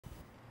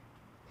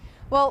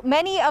Well,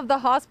 many of the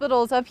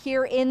hospitals up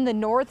here in the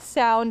North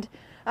Sound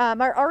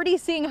are already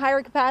seeing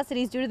higher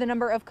capacities due to the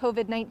number of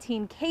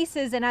COVID-19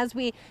 cases. And as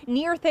we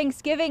near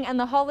Thanksgiving and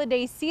the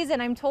holiday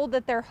season, I'm told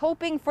that they're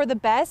hoping for the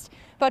best,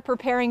 but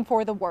preparing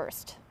for the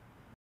worst.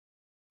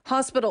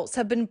 Hospitals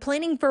have been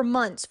planning for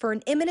months for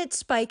an imminent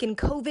spike in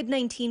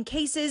COVID-19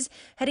 cases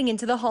heading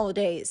into the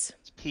holidays.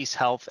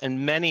 PeaceHealth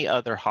and many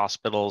other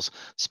hospitals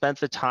spent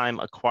the time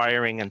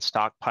acquiring and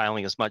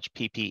stockpiling as much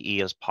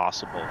PPE as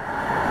possible.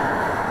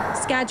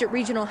 Skagit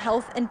Regional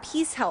Health and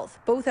PeaceHealth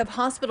both have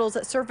hospitals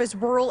that service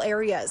rural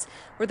areas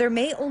where there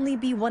may only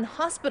be one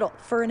hospital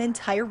for an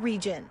entire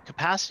region.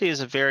 Capacity is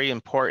a very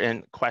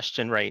important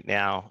question right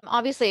now.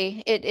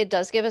 Obviously, it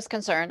does give us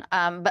concern,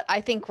 but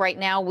I think right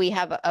now we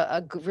have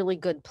a really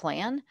good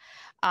plan.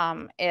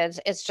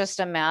 It's just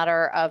a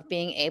matter of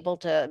being able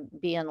to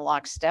be in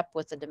lockstep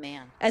with the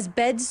demand. As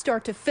beds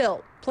start to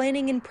fill,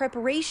 planning and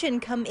preparation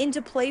come into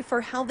play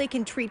for how they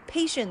can treat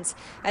patients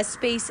as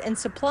space and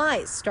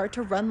supplies start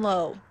to run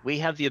low. We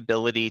have the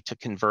ability to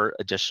convert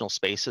additional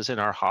spaces in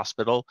our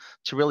hospital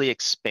to really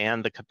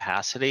expand the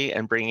capacity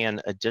and bring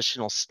in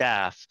additional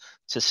staff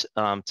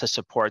to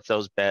support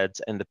those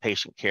beds and the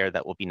patient care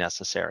that will be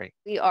necessary.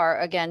 We are,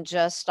 again,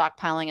 just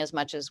stockpiling as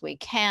much as we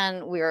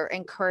can. We're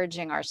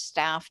encouraging our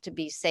staff to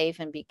be safe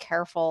and be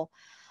careful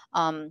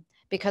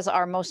because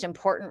our most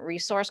important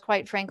resource,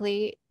 quite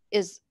frankly,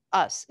 is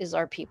us, is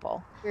our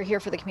people. We're here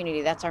for the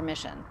community. That's our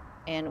mission,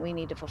 and we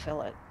need to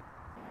fulfill it.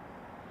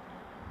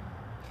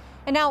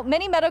 And now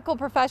many medical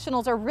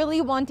professionals are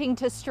really wanting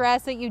to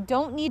stress that you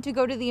don't need to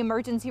go to the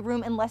emergency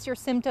room unless your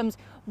symptoms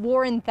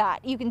warrant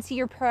that. You can see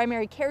your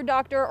primary care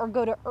doctor or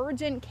go to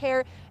urgent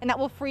care, and that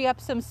will free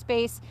up some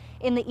space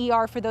in the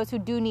ER for those who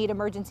do need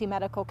emergency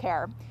medical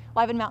care.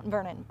 Live in Mount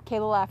Vernon,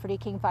 Kayla Lafferty,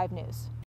 King 5 News.